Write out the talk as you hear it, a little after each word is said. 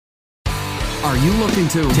Are you looking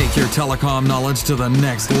to take your telecom knowledge to the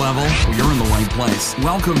next level? Well, you're in the right place.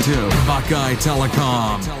 Welcome to Buckeye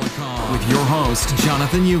Telecom with your host,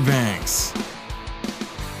 Jonathan Eubanks.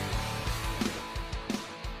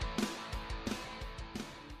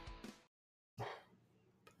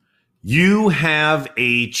 You have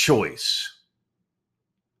a choice.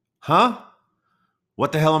 Huh?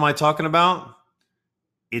 What the hell am I talking about?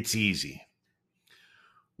 It's easy.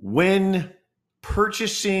 When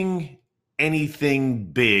purchasing anything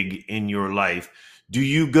big in your life, do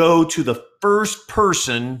you go to the first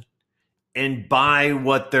person and buy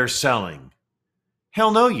what they're selling? Hell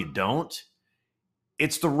no, you don't.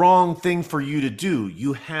 It's the wrong thing for you to do.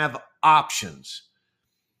 You have options.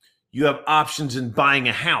 You have options in buying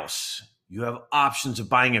a house. You have options of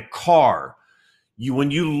buying a car. When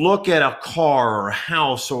you look at a car or a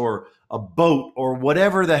house or a boat or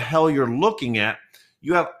whatever the hell you're looking at,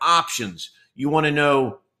 you have options. You want to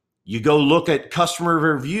know, you go look at customer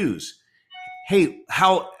reviews. Hey,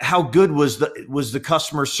 how good was the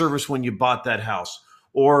customer service when you bought that house?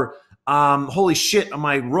 Or holy shit,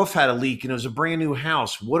 my roof had a leak and it was a brand new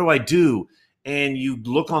house. What do I do? And you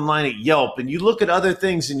look online at Yelp and you look at other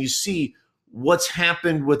things and you see what's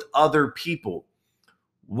happened with other people.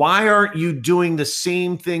 Why aren't you doing the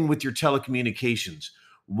same thing with your telecommunications?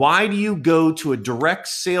 Why do you go to a direct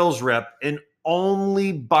sales rep and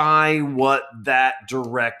only buy what that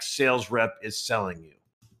direct sales rep is selling you?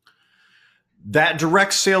 That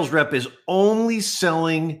direct sales rep is only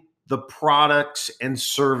selling the products and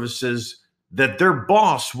services that their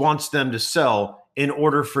boss wants them to sell in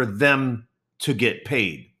order for them to get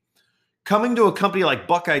paid. Coming to a company like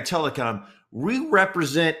Buckeye Telecom, we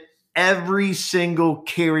represent every single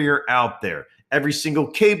carrier out there, every single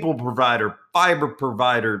cable provider, fiber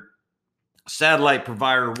provider, satellite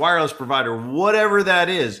provider, wireless provider, whatever that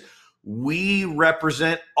is, we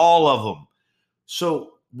represent all of them.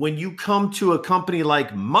 So when you come to a company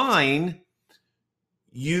like mine,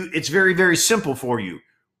 it's very, very simple for you.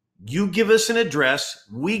 You give us an address,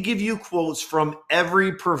 we give you quotes from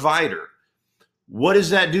every provider. What does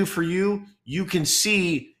that do for you? You can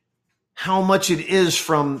see how much it is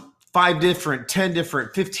from 5 different, 10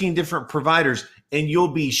 different, 15 different providers, and you'll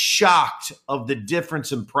be shocked of the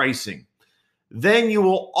difference in pricing. Then you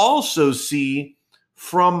will also see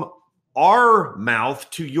from our mouth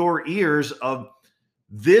to your ears of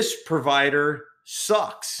this provider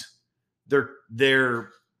sucks. There's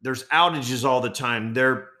outages all the time.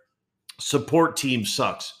 Their support team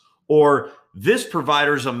sucks. Or this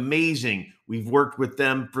provider is amazing. We've worked with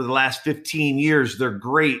them for the last 15 years. They're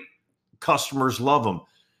great. Customers love them.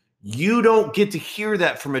 You don't get to hear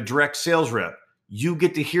that from a direct sales rep. You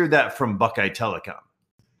get to hear that from Buckeye Telecom.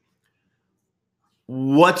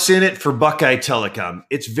 What's in it for Buckeye Telecom?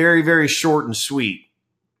 It's very, very short and sweet.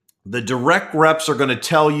 The direct reps are going to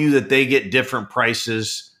tell you that they get different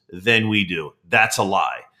prices than we do. That's a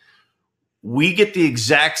lie. We get the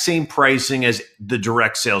exact same pricing as the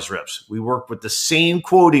direct sales reps. We work with the same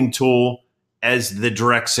quoting tool as the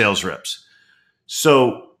direct sales reps.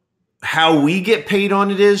 So how we get paid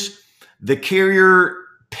on it is the carrier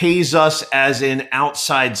pays us as an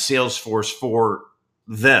outside sales force for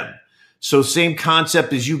them. So same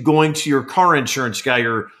concept as you going to your car insurance guy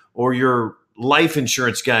or your life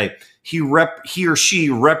insurance guy. He or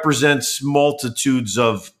she represents multitudes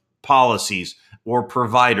of policies or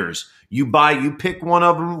providers. You pick one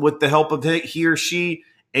of them with the help of he or she,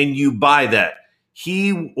 and you buy that.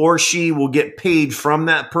 He or she will get paid from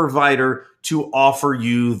that provider to offer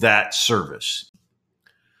you that service.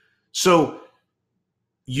 So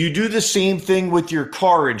you do the same thing with your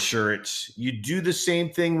car insurance. You do the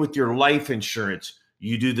same thing with your life insurance.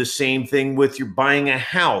 You do the same thing with your buying a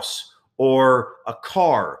house or a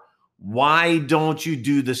car. Why don't you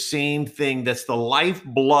do the same thing that's the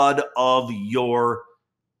lifeblood of your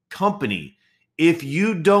company? If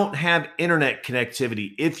you don't have internet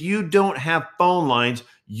connectivity, if you don't have phone lines,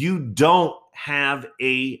 you don't have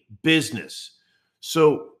a business.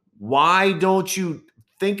 So why don't you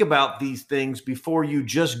think about these things before you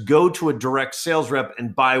just go to a direct sales rep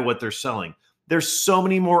and buy what they're selling? There's so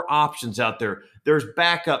many more options out there. There's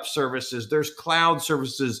backup services, there's cloud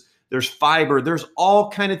services, there's fiber, there's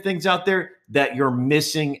all kind of things out there that you're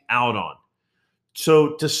missing out on.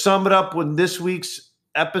 So to sum it up with this week's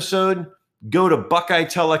episode, go to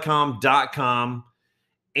buckeytelecom.com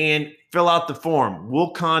and fill out the form.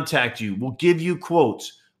 We'll contact you. We'll give you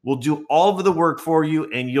quotes. We'll do all of the work for you,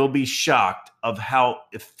 and you'll be shocked of how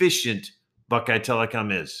efficient Buckeye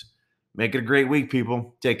Telecom is. Make it a great week,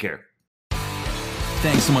 people. Take care.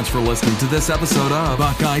 Thanks so much for listening to this episode of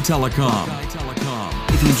Buckeye Telecom.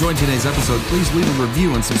 If you enjoyed today's episode, please leave a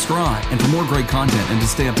review and subscribe. And for more great content and to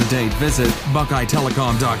stay up to date, visit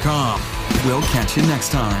BuckeyeTelecom.com. We'll catch you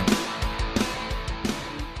next time.